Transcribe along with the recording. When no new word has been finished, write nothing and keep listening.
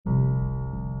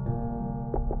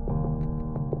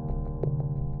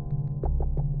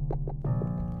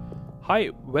Hi,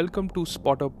 welcome to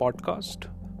Spotter Podcast.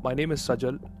 My name is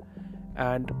Sajal,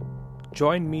 and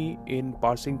join me in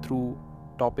parsing through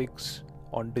topics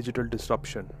on digital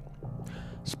disruption.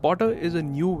 Spotter is a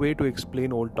new way to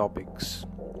explain old topics.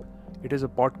 It is a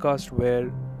podcast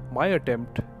where my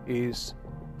attempt is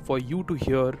for you to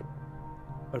hear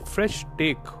a fresh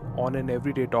take on an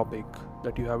everyday topic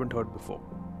that you haven't heard before.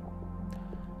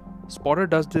 Spotter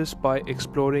does this by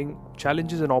exploring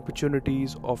challenges and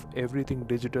opportunities of everything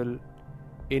digital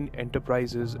in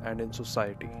enterprises and in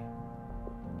society.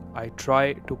 I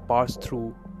try to pass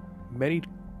through many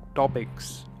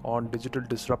topics on digital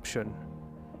disruption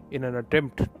in an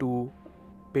attempt to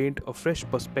paint a fresh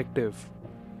perspective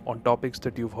on topics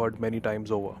that you've heard many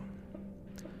times over.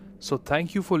 So,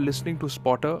 thank you for listening to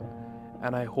Spotter,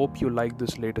 and I hope you like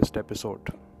this latest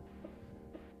episode.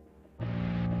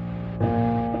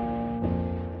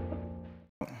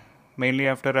 Mainly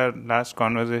after our last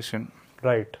conversation,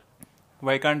 Right.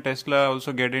 why can't Tesla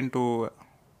also get into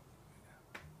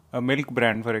a milk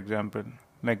brand, for example,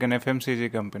 like an FMCG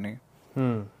company?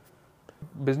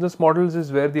 Business models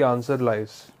is where the answer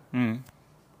lies. Hmm.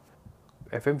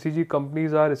 FMCG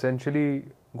companies are essentially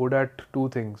good at two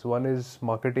things. One is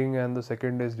marketing and the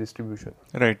second is distribution.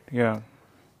 Right, yeah.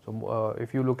 So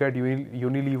if you look at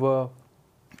Unilever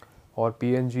or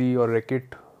P&G or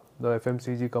Reckitt, the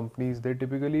FMCG companies, they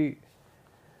typically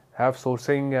have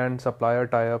sourcing and supplier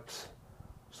tie-ups.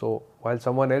 So while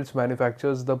someone else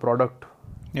manufactures the product,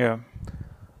 Yeah,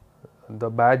 the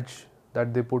badge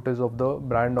that they put is of the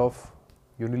brand of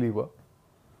Unilever,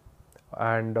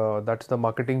 and that's the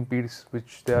marketing piece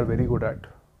which they are very good at.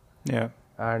 yeah,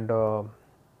 And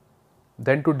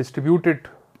then to distribute it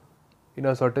in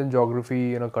a certain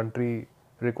geography in a country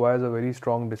requires a very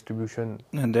strong distribution.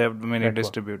 and they have many Network.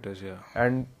 distributors, yeah.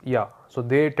 And so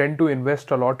they tend to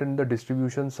invest a lot in the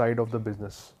distribution side of the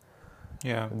business.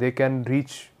 Yeah, They can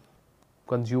reach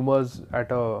consumers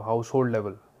at a household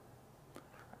level.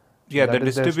 yeah, the That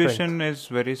is their distribution is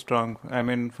very strong. I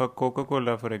mean, for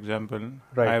Coca-Cola, for example,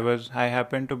 Right. I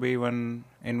happened to be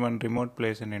in one remote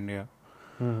place in India,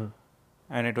 Mm-hmm.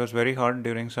 and it was very hot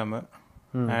during summer,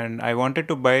 Hmm. and I wanted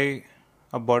to buy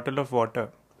a bottle of water,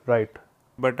 Right.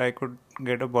 but I could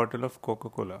get a bottle of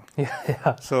Coca-Cola.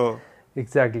 Yeah, So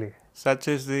exactly. such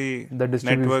is the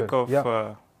distribution. network of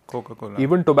Yeah. Coca-Cola.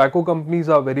 Even tobacco companies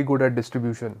are very good at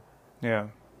distribution. Yeah,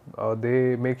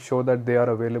 They make sure that they are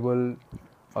available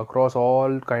across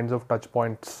all kinds of touch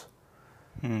points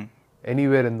hmm.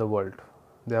 anywhere in the world.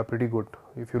 They are pretty good.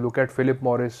 If you look at Philip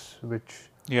Morris, which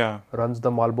Yeah, runs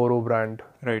the Marlboro brand,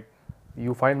 right.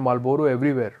 you find Marlboro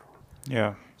everywhere.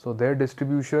 Yeah, So their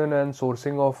distribution and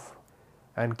sourcing of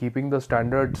and keeping the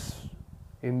standards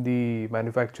in the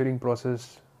manufacturing process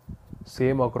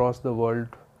same across the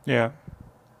world yeah,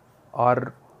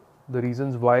 are the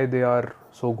reasons why they are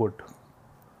so good.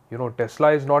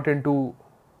 Tesla is not into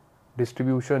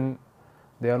distribution.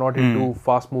 They are not into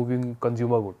fast moving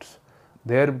consumer goods.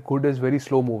 Their good is very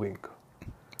slow moving.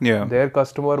 yeah, Their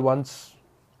customer, once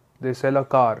they sell a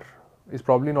car, is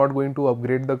probably not going to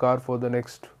upgrade the car for the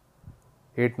next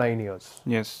 8-9 years.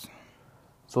 yes,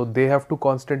 So they have to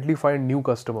constantly find new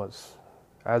customers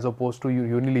as opposed to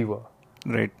Unilever,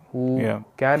 right. who Yeah.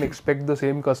 can expect the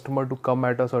same customer to come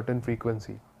at a certain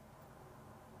frequency.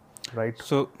 Right?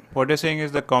 So what you're saying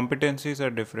is the competencies are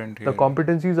different here. The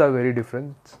competencies are very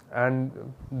different, and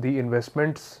the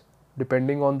investments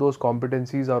depending on those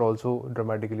competencies are also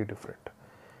dramatically different.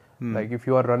 Like if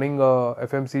you are running a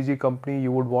FMCG company,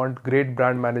 you would want great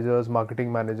brand managers,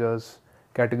 marketing managers,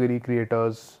 category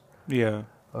creators. Yeah,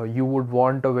 You would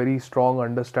want a very strong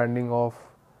understanding of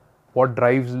what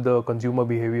drives the consumer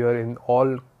behavior in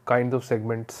all kinds of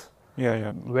segments. yeah,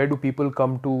 yeah, Where do people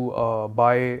come to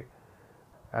buy,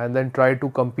 and then try to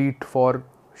compete for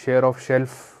share of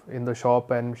shelf in the shop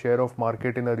and share of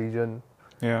market in a region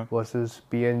yeah, versus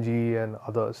P&G and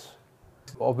others.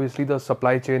 Obviously, the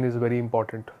supply chain is very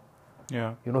important.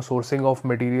 yeah, Sourcing of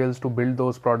materials to build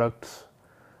those products,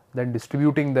 then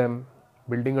distributing them,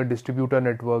 building a distributor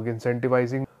network,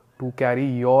 incentivizing to carry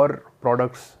your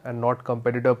products and not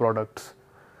competitor products.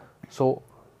 So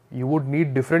you would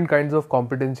need different kinds of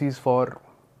competencies for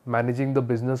managing the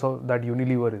business that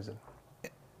Unilever is in.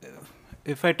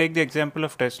 If I take the example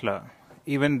of Tesla,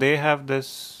 even they have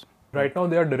this. Right now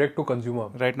they are direct to consumer.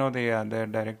 Right now they're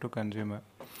direct to consumer.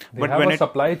 They have a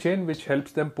supply chain which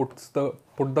helps them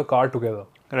put the car together.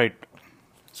 Right.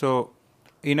 So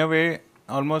in a way,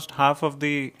 almost half of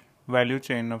the value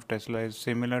chain of Tesla is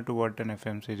similar to what an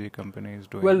FMCG company is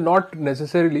doing. Well, not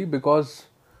necessarily, because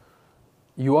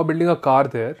you are building a car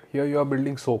there. Here you are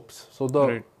building soaps. So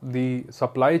the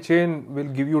supply chain will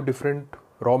give you different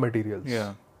raw materials.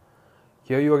 Yeah.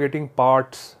 Here you are getting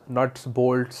parts, nuts,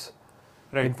 bolts,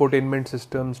 Right. infotainment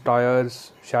systems, tires,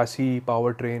 chassis,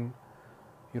 powertrain,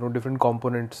 different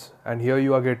components. And here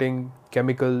you are getting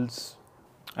chemicals,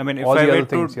 I mean, if all I the were other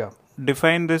things. to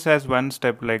define this as one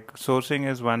step, like sourcing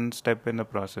is one step in the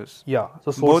process. Yeah.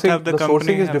 So Both have the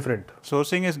sourcing is different.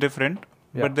 Sourcing is different,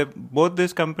 Yeah. but both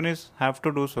these companies have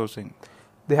to do sourcing.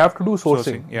 They have to do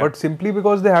sourcing, Yeah. but simply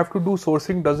because they have to do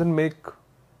sourcing doesn't make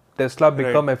Tesla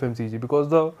become FMCG, because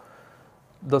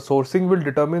the sourcing will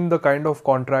determine the kind of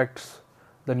contracts,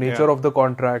 the nature of the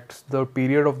contracts, the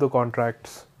period of the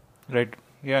contracts. Right.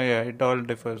 Yeah, it all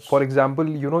differs. For example,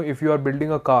 if you are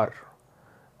building a car,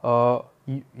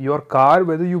 your car,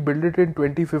 whether you build it in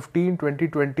 2015,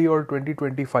 2020 or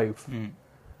 2025,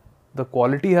 the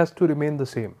quality has to remain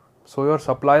the same. So your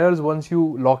suppliers, once you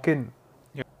lock in,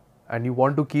 and you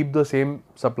want to keep the same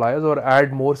suppliers or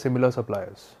add more similar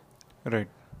suppliers. Right.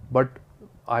 But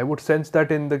I would sense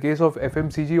that in the case of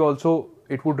FMCG also,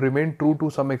 it would remain true to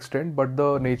some extent, but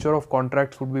the nature of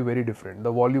contracts would be very different.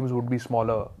 The volumes would be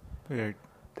smaller. Right.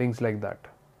 Things like that.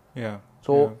 Yeah.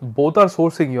 So both are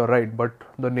sourcing, you're right, but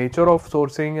the nature of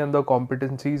sourcing and the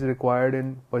competencies required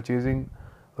in purchasing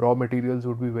raw materials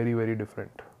would be very, very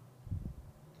different.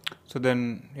 So then,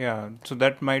 so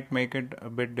that might make it a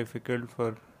bit difficult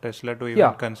for Tesla to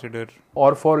even consider.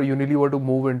 Or for Unilever to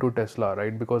move into Tesla,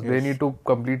 right? Because they need to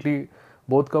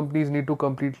both companies need to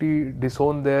completely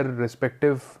disown their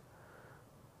respective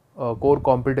core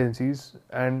competencies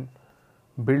and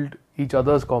build each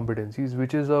other's competencies,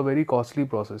 which is a very costly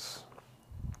process.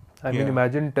 I mean,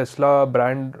 imagine Tesla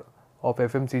brand of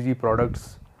FMCG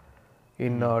products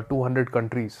in 200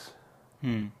 countries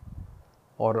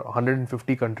or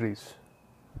 150 countries.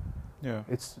 Yeah.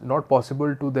 It's not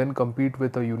possible to then compete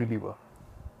with a Unilever.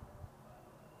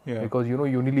 Yeah. Because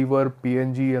Unilever,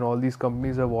 P&G and all these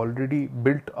companies have already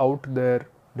built out their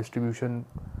distribution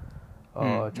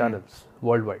channels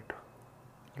worldwide.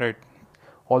 Right.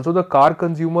 Also, the car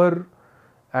consumer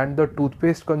and the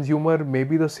toothpaste consumer may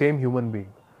be the same human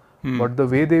being, but the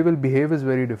way they will behave is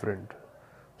very different.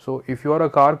 So if you are a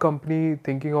car company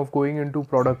thinking of going into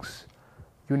products,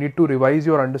 you need to revise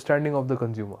your understanding of the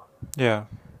consumer. Yeah.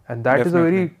 And that is a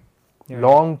very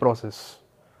long process.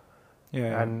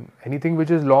 Yeah. And anything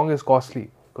which is long is costly,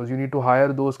 because you need to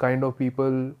hire those kind of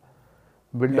people,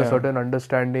 build a certain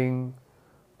understanding,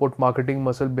 put marketing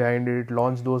muscle behind it,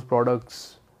 launch those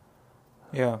products.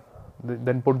 Yeah.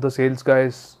 Then put the sales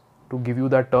guys to give you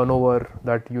that turnover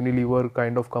that Unilever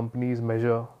kind of companies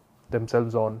measure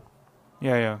themselves on.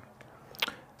 Yeah.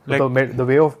 Like the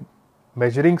way of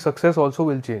measuring success also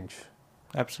will change.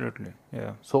 Absolutely.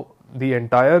 Yeah. So the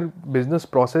entire business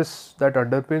process that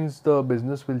underpins the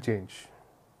business will change.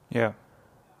 Yeah.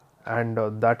 And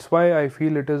that's why I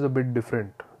feel it is a bit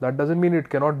different. That doesn't mean it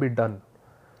cannot be done.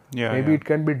 Yeah. Maybe it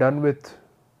can be done with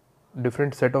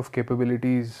different set of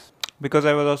capabilities. Because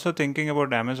I was also thinking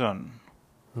about Amazon.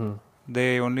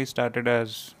 They only started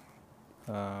as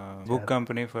book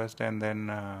company first, and then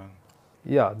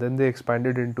then they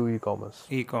expanded into e-commerce.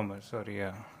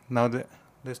 Now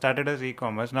they started as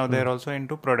e-commerce. Now they're also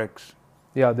into products.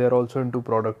 Yeah, they're also into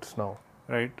products now.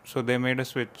 Right. So they made a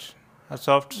switch, a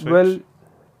soft switch. Well,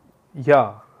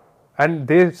 yeah, and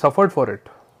they suffered for it.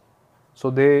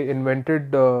 So they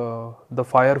invented the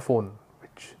Fire phone,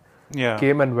 which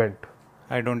came and went.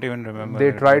 I don't even remember.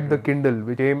 They tried the Kindle,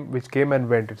 which came and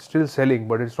went. It's still selling,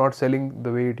 but it's not selling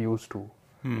the way it used to.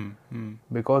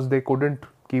 Because they couldn't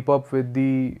keep up with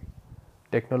the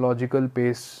technological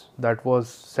pace that was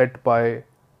set by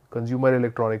consumer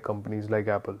electronic companies like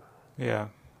Apple. Yeah.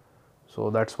 So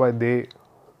that's why they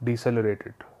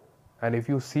decelerated. And if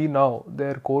you see now,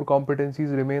 their core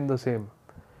competencies remain the same.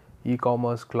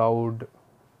 E-commerce, cloud,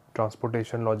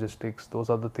 transportation, logistics, those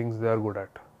are the things they are good at.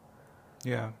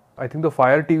 Yeah. I think the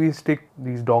Fire TV stick,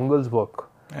 these dongles work.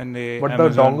 And but the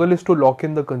dongle is to lock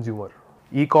in the consumer.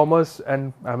 E-commerce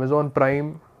and Amazon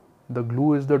Prime, the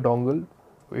glue is the dongle.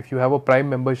 If you have a Prime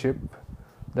membership,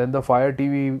 then the Fire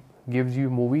TV gives you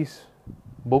movies,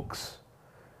 books,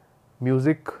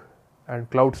 music and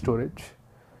cloud storage.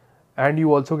 And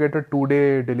you also get a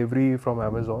 2-day delivery from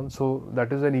Amazon. So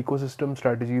that is an ecosystem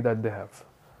strategy that they have.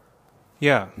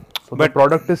 Yeah. So the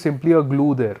product is simply a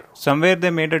glue there. Somewhere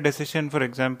they made a decision, for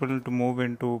example, to move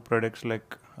into products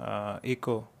like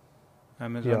Echo,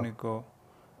 Amazon Echo,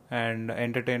 and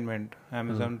entertainment,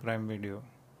 Amazon Prime Video.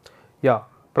 Yeah.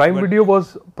 Prime Video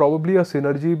was probably a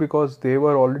synergy because they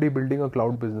were already building a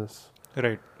cloud business.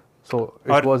 Right. So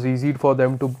it was easy for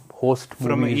them to host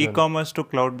from e-commerce to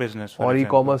cloud business. Or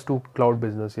e-commerce to cloud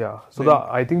business, So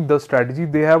I think the strategy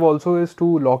they have also is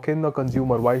to lock in the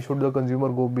consumer. Why should the consumer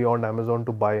go beyond Amazon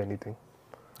to buy anything?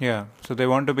 Yeah. So they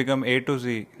want to become A to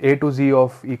Z. A to Z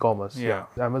of e-commerce. Yeah.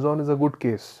 Amazon is a good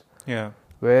case Yeah.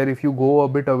 where if you go a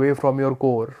bit away from your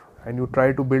core and you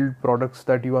try to build products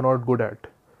that you are not good at,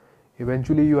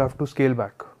 eventually you have to scale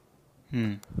back.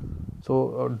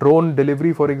 So drone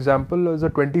delivery, for example, is a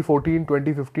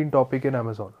 2014-2015 topic in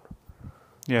Amazon.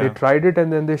 Yeah. They tried it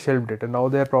and then they shelved it, and now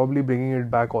they are probably bringing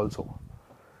it back also.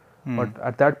 But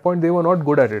at that point they were not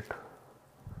good at it.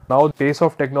 Now the pace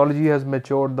of technology has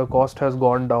matured, the cost has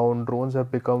gone down, drones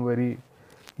have become very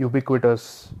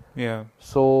ubiquitous. Yeah.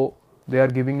 So they are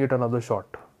giving it another shot.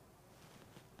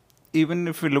 Even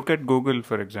if we look at Google,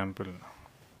 for example,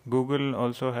 Google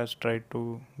also has tried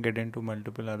to get into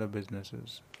multiple other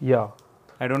businesses. Yeah.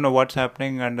 I don't know what's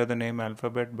happening under the name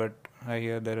Alphabet, but I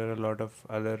hear there are a lot of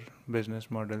other business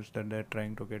models that they're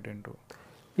trying to get into.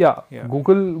 Yeah. Yeah.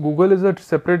 Google is a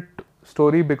separate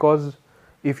story, because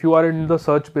if you are in the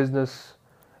search business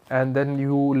and then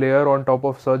you layer on top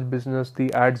of search business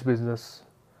the ads business,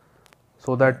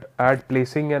 so that ad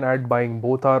placing and ad buying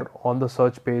both are on the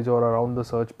search page or around the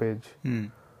search page,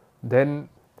 then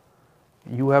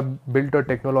you have built a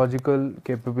technological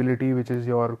capability which is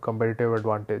your competitive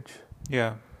advantage.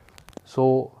 Yeah.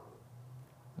 So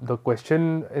the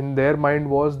question in their mind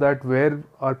was that where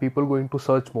are people going to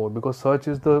search more, because search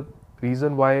is the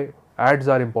reason why ads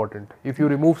are important. If you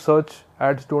remove search,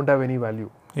 ads don't have any value.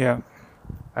 Yeah.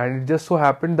 And it just so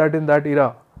happened that in that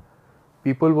era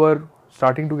people were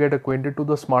starting to get acquainted to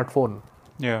the smartphone.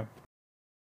 Yeah.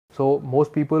 So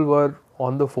most people were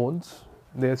on the phones,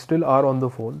 they still are on the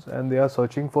phones, and they are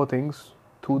searching for things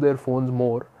through their phones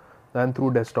more than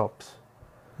through desktops.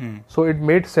 So it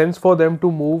made sense for them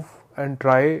to move and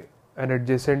try an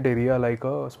adjacent area like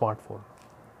a smartphone.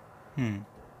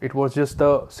 It was just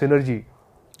the synergy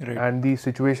and the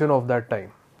situation of that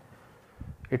time.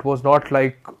 It was not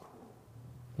like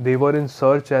they were in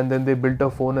search and then they built a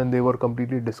phone and they were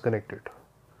completely disconnected.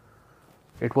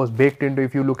 It was baked into,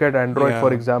 if you look at Android,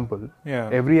 for example,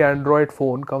 every Android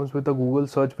phone comes with a Google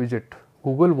search widget.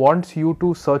 Google wants you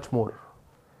to search more.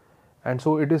 And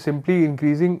so it is simply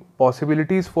increasing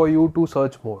possibilities for you to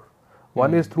search more.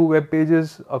 One is through web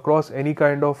pages across any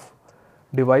kind of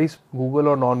device, Google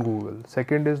or non-Google.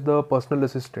 Second is the personal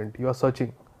assistant, you are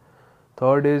searching.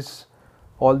 Third is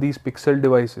all these Pixel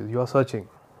devices, you are searching.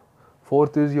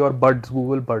 Fourth is your buds,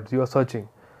 Google buds, you are searching.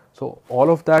 So all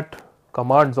of that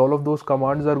commands, all of those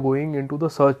commands are going into the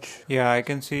search. Yeah, I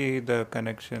can see the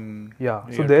connection. Yeah,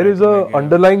 so there is a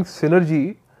underlying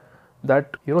synergy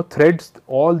that threads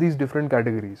all these different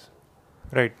categories.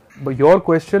 Right. But your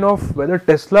question of whether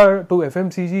Tesla to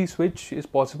FMCG switch is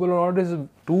possible or not is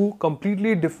two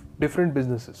completely different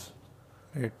businesses.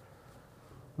 Right.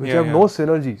 Which have no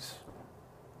synergies.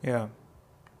 Yeah.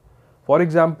 For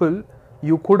example,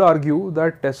 you could argue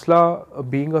that Tesla,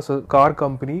 being a car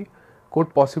company,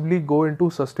 could possibly go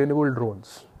into sustainable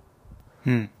drones.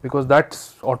 Because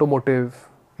that's automotive,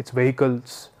 it's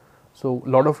vehicles. So a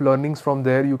lot of learnings from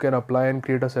there you can apply and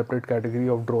create a separate category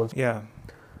of drones. Yeah.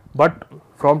 But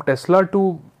from Tesla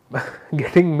to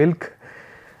getting milk,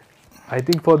 I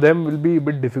think for them will be a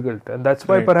bit difficult. And that's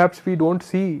why perhaps we don't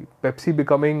see Pepsi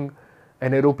becoming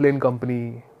an aeroplane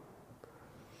company.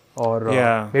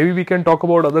 Or maybe we can talk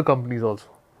about other companies also.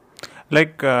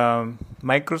 Like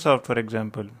Microsoft, for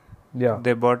example. Yeah.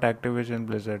 They bought Activision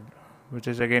Blizzard, which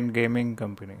is again gaming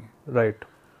company. Right.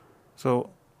 So,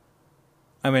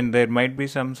 I mean, there might be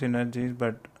some synergies,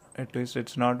 but at least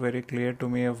it's not very clear to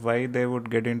me of why they would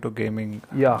get into gaming.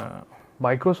 Yeah.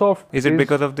 Microsoft is it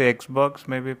because of the Xbox,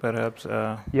 maybe, perhaps?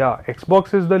 Yeah,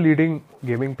 Xbox is the leading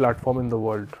gaming platform in the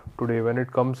world today. When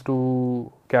it comes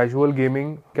to casual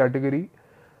gaming category,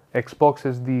 Xbox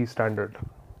is the standard.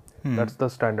 That's the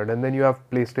standard. And then you have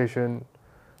PlayStation,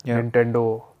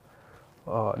 Nintendo.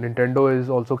 Nintendo is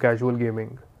also casual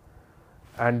gaming.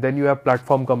 And then you have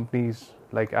platform companies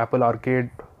like Apple Arcade.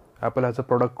 Apple has a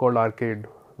product called Arcade,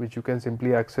 which you can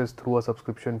simply access through a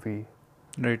subscription fee.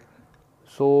 Right.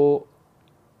 So,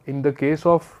 in the case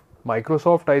of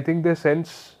Microsoft, I think they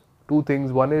sense two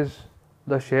things. One is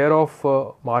the share of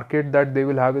market that they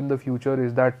will have in the future,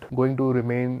 is that going to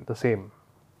remain the same?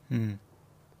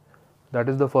 That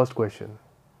is the first question.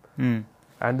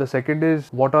 And the second is,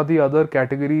 what are the other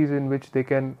categories in which they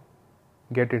can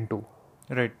get into?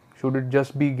 Right. Should it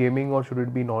just be gaming or should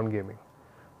it be non-gaming?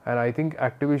 And I think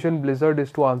Activision Blizzard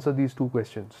is to answer these two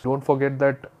questions. Don't forget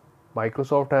that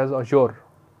Microsoft has Azure,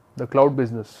 the cloud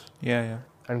business. Yeah.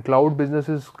 And cloud business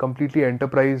is completely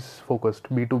enterprise focused,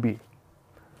 B2B.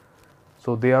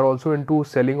 So they are also into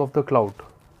selling of the cloud.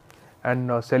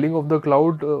 And selling of the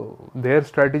cloud, their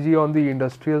strategy on the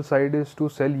industrial side is to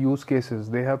sell use cases.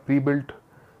 They have pre-built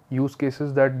use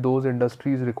cases that those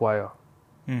industries require.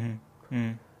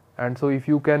 And so if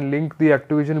you can link the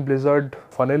Activision Blizzard,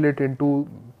 funnel it into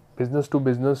business to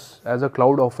business as a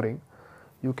cloud offering,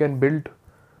 you can build,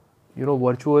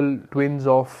 virtual twins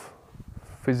of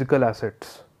physical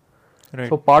assets. Right.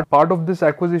 So part of this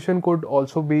acquisition could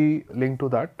also be linked to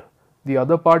that. The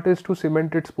other part is to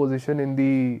cement its position in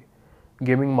the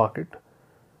gaming market.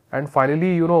 And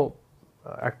finally,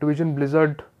 Activision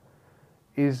Blizzard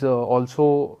is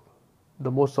also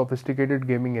the most sophisticated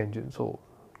gaming engine. So,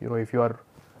 if you are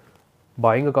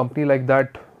buying a company like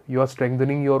that, you are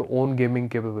strengthening your own gaming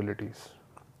capabilities.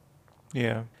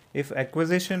 Yeah. If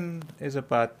acquisition is a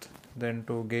path, then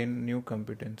to gain new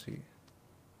competency,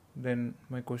 then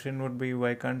my question would be,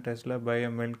 why can't Tesla buy a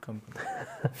milk company?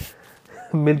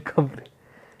 Milk company.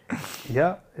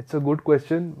 Yeah, it's a good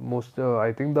question.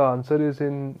 I think the answer is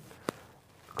in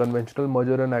conventional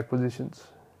merger and acquisitions.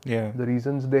 Yeah. The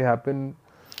reasons they happen.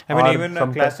 I mean, even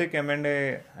a classic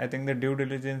M&A, I think the due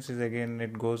diligence is, again,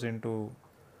 it goes into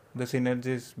the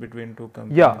synergies between two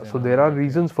companies. Yeah, so there are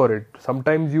reasons for it.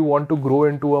 Sometimes you want to grow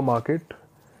into a market,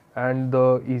 and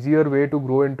the easier way to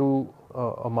grow into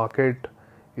a market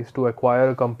is to acquire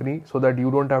a company so that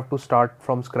you don't have to start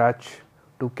from scratch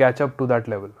to catch up to that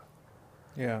level.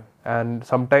 Yeah. And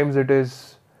sometimes it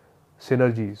is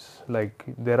synergies. Like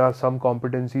there are some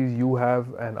competencies you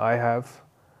have and I have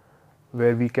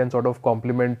where we can sort of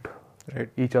complement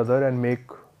each other and make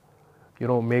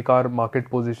our market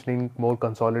positioning more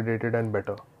consolidated and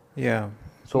better. Yeah.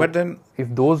 So but then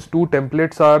if those two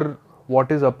templates are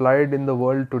what is applied in the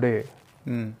world today,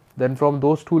 then from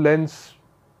those two lenses,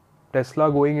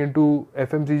 Tesla going into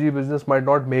FMCG business might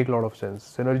not make a lot of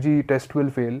sense. Synergy test will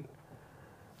fail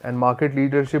and market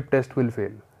leadership test will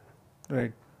fail.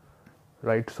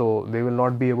 Right. So they will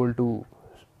not be able to,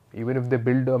 even if they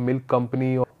build a milk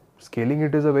company, or scaling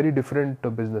it is a very different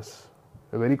business,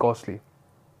 very costly.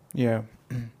 Yeah.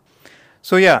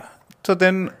 So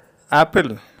then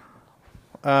Apple.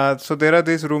 So there are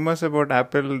these rumors about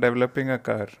Apple developing a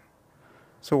car.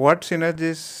 So what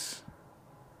synergies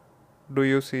do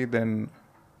you see then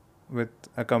with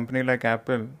a company like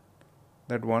Apple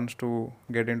that wants to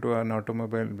get into an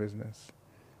automobile business?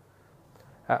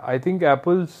 I think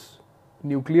Apple's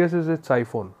nucleus is its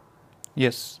iPhone.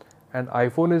 Yes. And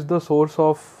iPhone is the source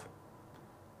of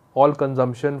all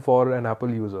consumption for an Apple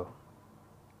user.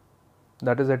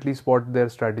 That is at least what their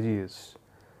strategy is.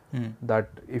 That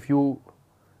if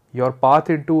your path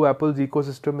into Apple's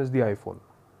ecosystem is the iPhone.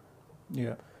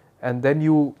 Yeah. And then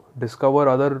you discover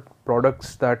other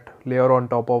products that layer on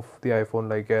top of the iPhone,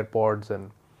 like AirPods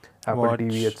and Apple Watch.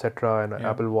 TV, etc., and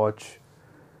Apple Watch.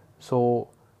 So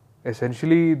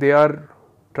essentially they are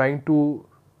trying to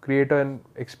create an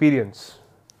experience.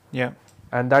 Yeah.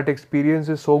 And that experience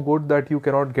is so good that you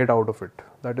cannot get out of it.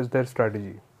 That is their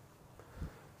strategy.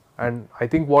 And I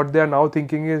think what they are now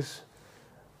thinking is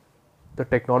the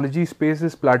technology space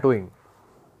is plateauing.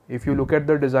 If you look at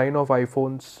the design of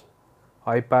iPhones,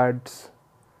 iPads,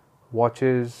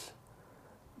 watches,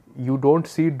 you don't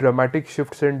see dramatic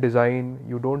shifts in design,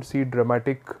 you don't see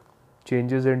dramatic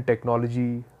changes in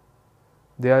technology.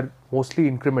 They are mostly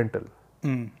incremental.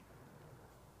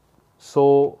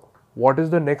 So what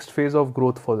is the next phase of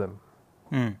growth for them?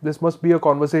 This must be a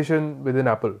conversation within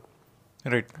Apple.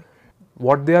 Right.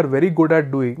 What they are very good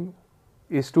at doing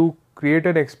is to create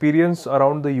an experience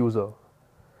around the user.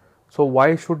 So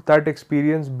why should that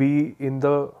experience be in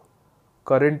the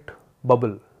current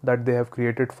bubble that they have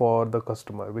created for the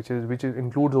customer, which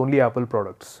includes only Apple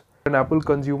products? An Apple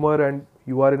consumer and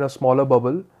you are in a smaller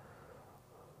bubble,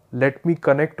 let me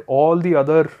connect all the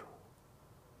other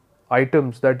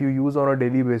items that you use on a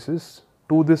daily basis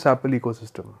to this Apple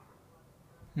ecosystem.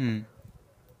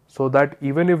 So that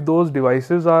even if those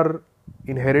devices are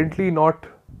inherently not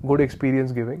good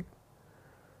experience giving,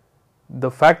 the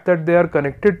fact that they are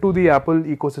connected to the Apple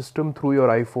ecosystem through your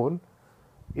iPhone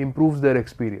improves their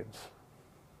experience.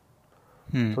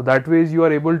 So that way you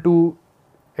are able to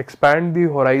expand the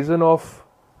horizon of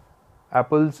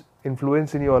Apple's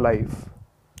influence in your life.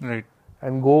 Right.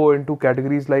 And go into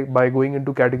categories like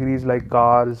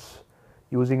cars,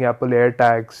 using Apple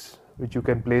AirTags, which you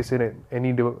can place in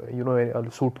any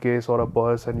a suitcase or a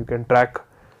purse, and you can track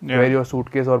where your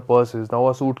suitcase or purse is. Now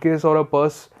a suitcase or a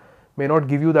purse may not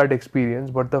give you that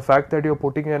experience, but the fact that you're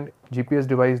putting an GPS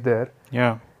device there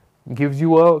gives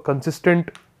you a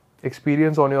consistent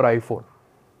experience on your iPhone.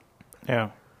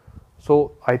 Yeah.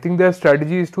 So I think their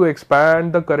strategy is to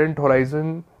expand the current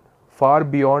horizon far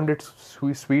beyond its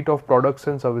suite of products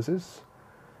and services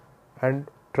and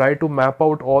try to map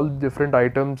out all different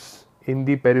items in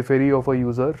the periphery of a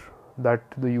user that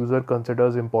the user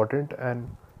considers important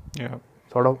and Yeah.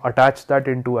 sort of attach that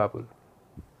into Apple.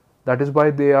 That is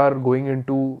why they are going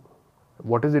into,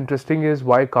 what is interesting is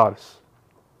why cars.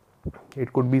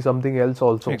 It could be something else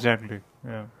also. Exactly.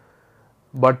 Yeah.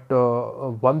 But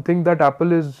one thing that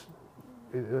Apple is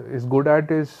good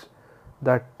at is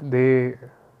that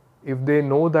if they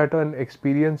know that an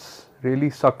experience really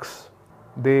sucks,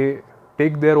 they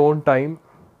take their own time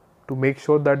to make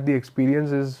sure that the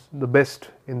experience is the best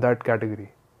in that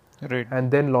category, Right. and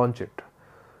then launch it.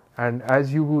 And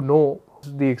as you know,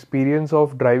 the experience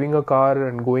of driving a car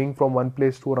and going from one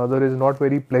place to another is not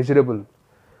very pleasurable.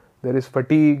 There is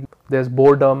fatigue, there's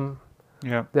boredom,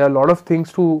 Yeah. there are a lot of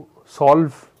things to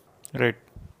solve. Right.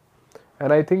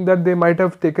 And I think that they might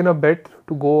have taken a bet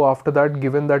to go after that,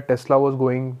 given that Tesla was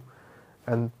going,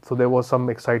 and so there was some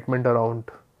excitement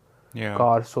around Yeah.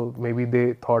 cars. So maybe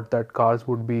they thought that cars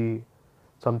would be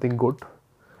something good.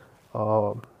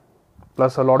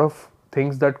 Plus, a lot of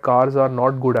things that cars are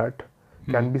not good at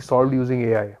can be solved using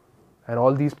AI. And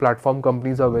all these platform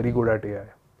companies are very good at AI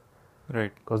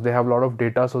Right. because they have a lot of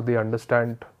data, so they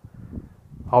understand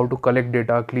how to collect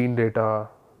data, clean data,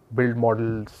 build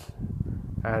models,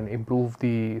 and improve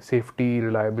the safety,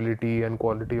 reliability, and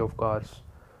quality of cars.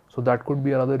 So that could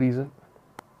be another reason.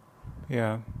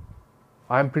 Yeah.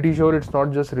 I'm pretty sure it's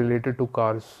not just related to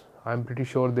cars. I'm pretty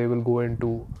sure they will go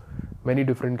into many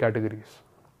different categories.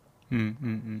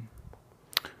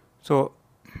 So,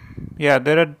 yeah,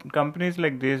 there are companies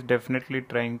like this definitely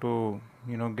trying to,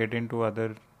 get into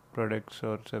other products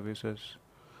or services,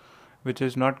 which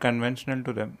is not conventional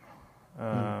to them.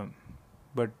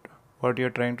 But what you're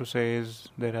trying to say is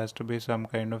there has to be some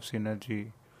kind of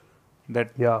synergy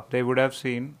that Yeah. they would have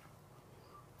seen,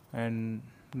 and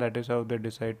that is how they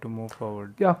decide to move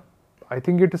forward. Yeah. I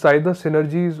think it is either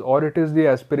synergies or it is the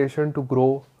aspiration to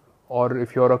grow, or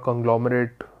if you're a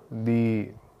conglomerate,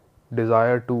 the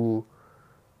desire to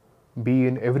be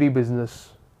in every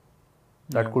business.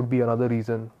 That Yeah. could be another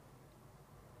reason.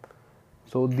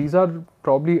 So these are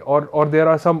probably, or there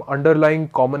are some underlying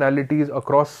commonalities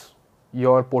across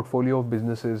your portfolio of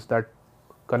businesses that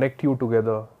connect you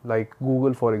together, like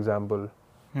Google, for example.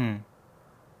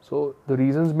 So the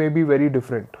reasons may be very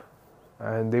different,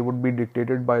 and they would be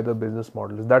dictated by the business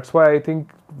models. That's why I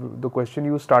think the question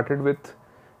you started with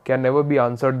can never be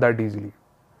answered that easily.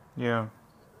 Yeah.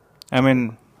 I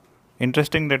mean,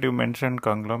 interesting that you mentioned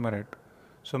conglomerate.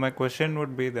 So my question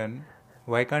would be then,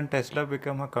 why can't Tesla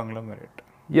become a conglomerate?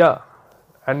 Yeah,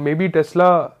 and maybe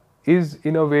Tesla is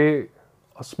in a way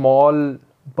a small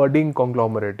budding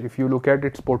conglomerate. If you look at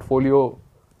its portfolio,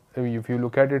 I mean, if you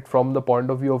look at it from the point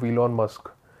of view of Elon Musk,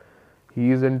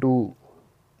 he is into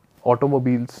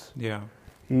automobiles. Yeah.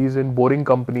 He is in Boring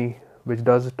Company, which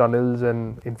does tunnels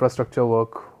and infrastructure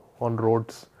work on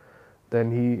roads.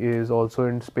 Then he is also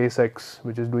in SpaceX,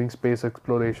 which is doing space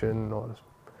exploration or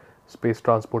space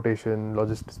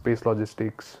transportation, space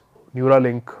logistics.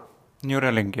 Neuralink.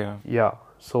 Neuralink, yeah. Yeah,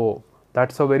 so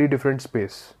that's a very different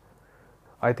space.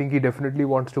 I think he definitely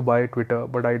wants to buy Twitter,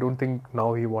 but I don't think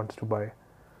now he wants to buy.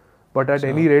 But at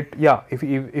any rate, yeah,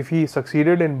 if he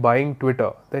succeeded in buying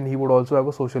Twitter, then he would also have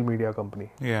a social media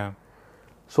company. Yeah.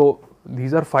 So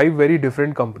these are 5 very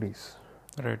different companies.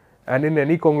 Right. And in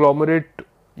any conglomerate,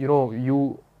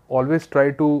 you always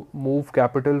try to move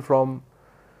capital from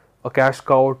a cash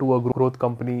cow to a growth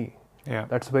company. Yeah.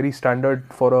 That's very standard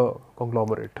for a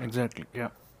conglomerate. Exactly. Yeah.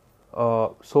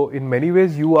 So in many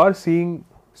ways, you are seeing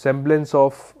semblance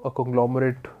of a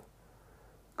conglomerate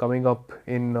coming up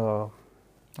in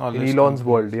Elon's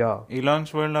world. Yeah.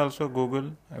 Elon's world also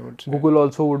Google, I would say. Google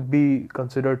also would be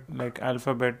considered. Like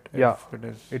Alphabet. Yeah. If it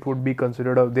is. It would be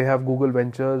considered. They have Google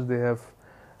Ventures. They have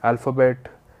Alphabet.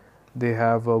 They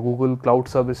have Google Cloud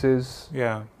Services.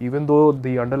 Yeah. Even though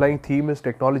the underlying theme is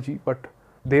technology, but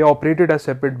they operate it as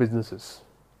separate businesses.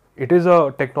 It is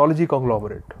a technology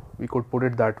conglomerate. We could put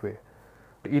it that way.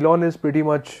 Elon is pretty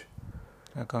much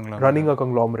running a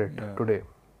conglomerate today.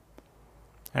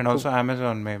 And also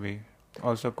Amazon maybe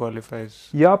also qualifies.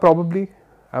 Yeah, probably.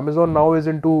 Amazon now is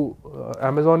into,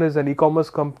 Amazon is an e-commerce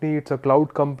company, it's a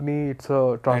cloud company, it's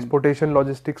a transportation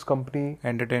logistics company.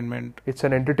 Entertainment. It's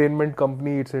an entertainment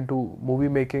company, it's into movie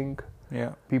making.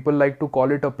 Yeah. People like to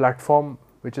call it a platform,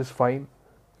 which is fine.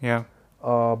 Yeah.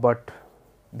 But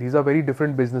these are very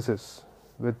different businesses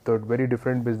with very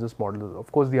different business models.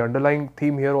 Of course, the underlying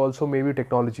theme here also may be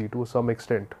technology to some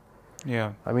extent.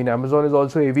 Yeah. I mean, Amazon is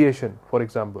also aviation, for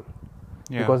example.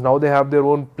 Yeah. Because now they have their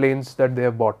own planes that they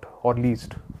have bought or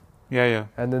leased. Yeah, yeah.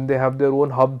 And then they have their own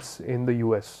hubs in the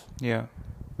US. Yeah.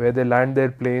 Where they land their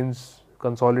planes,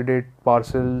 consolidate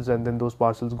parcels, and then those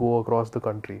parcels go across the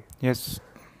country. Yes.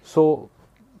 So,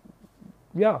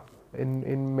 yeah,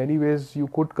 In many ways, you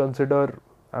could consider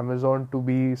Amazon to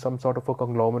be some sort of a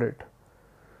conglomerate.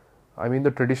 I mean,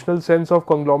 the traditional sense of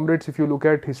conglomerates, if you look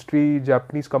at history,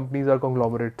 Japanese companies are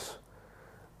conglomerates.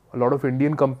 A lot of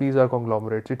Indian companies are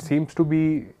conglomerates. It seems to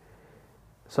be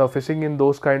surfacing in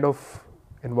those kind of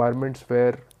environments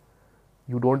where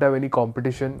you don't have any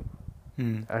competition,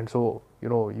 and so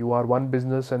you are one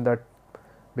business, and that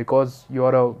because you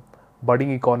are a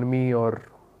budding economy or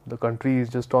the country is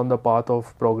just on the path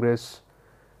of progress,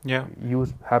 you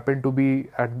happen to be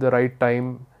at the right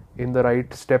time in the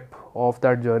right step of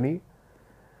that journey,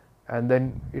 and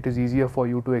then it is easier for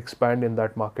you to expand in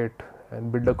that market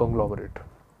and build a conglomerate.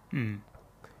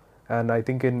 And I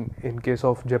think in case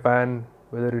of Japan,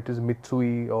 whether it is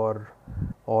Mitsui or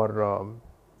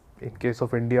in case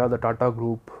of India, the Tata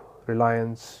Group,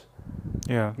 Reliance,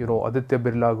 Aditya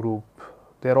Birla Group,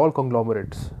 they are all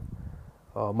conglomerates.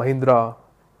 Mahindra.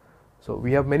 So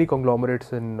we have many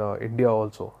conglomerates in India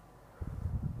also.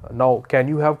 Now, can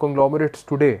you have conglomerates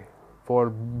today? For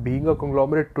being a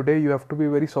conglomerate today, you have to be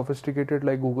very sophisticated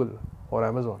like Google or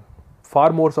Amazon.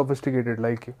 Far more sophisticated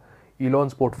like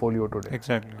Elon's portfolio today.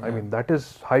 Exactly. I mean, that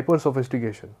is hyper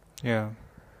sophistication. Yeah.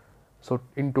 So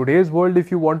in today's world, if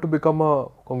you want to become a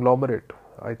conglomerate,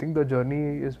 I think the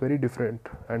journey is very different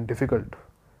and difficult.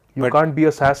 You can't be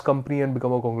a SaaS company and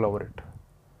become a conglomerate.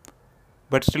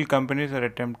 But still companies are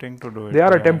attempting to do it. They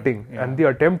are attempting, and the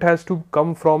attempt has to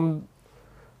come from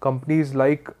companies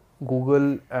like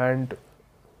Google and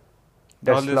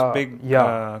Tesla. All these big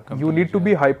companies. You need to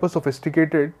be hyper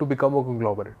sophisticated to become a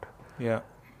conglomerate. Yeah.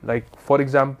 Like for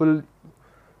example,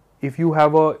 if you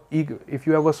have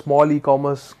a small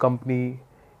e-commerce company,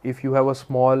 if you have a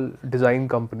small design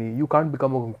company, you can't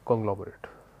become a conglomerate.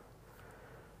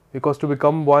 Because to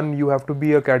become one, you have to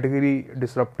be a category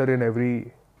disruptor in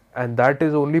every, and that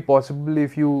is only possible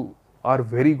if you are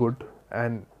very good,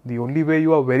 and the only way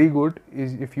you are very good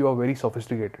is if you are very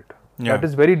sophisticated. That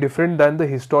is very different than the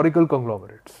historical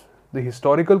conglomerates. The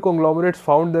historical conglomerates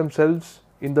found themselves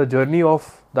in the journey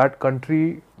of that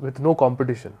country with no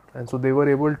competition, and so they were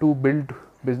able to build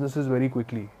businesses very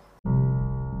quickly.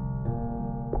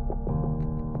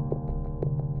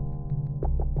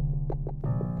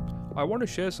 I want to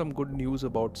share some good news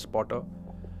about Spotter.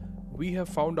 We have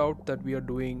found out that we are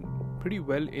doing pretty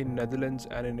well in Netherlands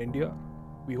and in India.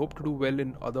 We hope to do well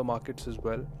in other markets as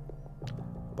well.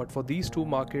 But for these two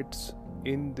markets,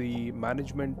 in the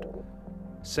management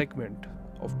segment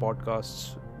of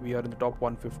podcasts, we are in the top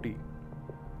 150.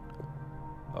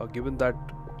 Given that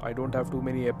I don't have too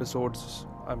many episodes,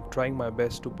 I'm trying my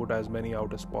best to put as many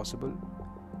out as possible.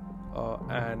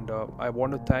 And I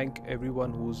want to thank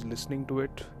everyone who's listening to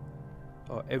it.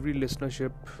 Every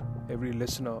listenership, every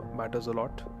listener matters a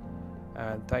lot.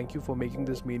 And thank you for making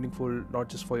this meaningful, not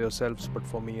just for yourselves, but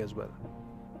for me as well.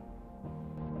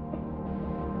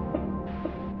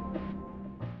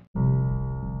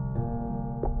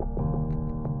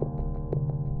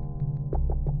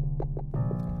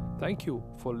 Thank you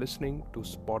for listening to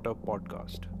Spotter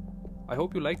Podcast. I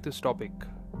hope you like this topic.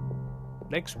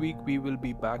 Next week we will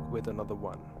be back with another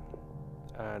one,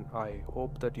 and I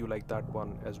hope that you like that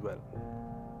one as well.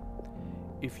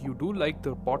 If you do like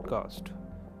the podcast,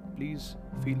 please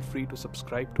feel free to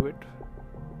subscribe to it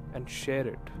and share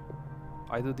it,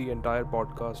 either the entire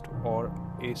podcast or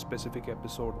a specific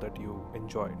episode that you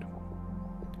enjoyed.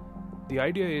 The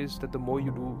idea is that the more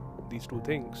you do these two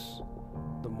things,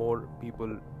 the more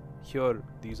people hear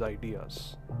these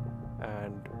ideas,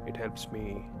 and it helps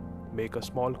me make a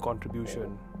small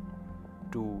contribution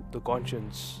to the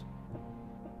conscience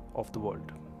of the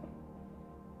world.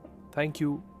 Thank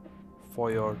you for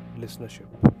your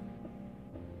listenership.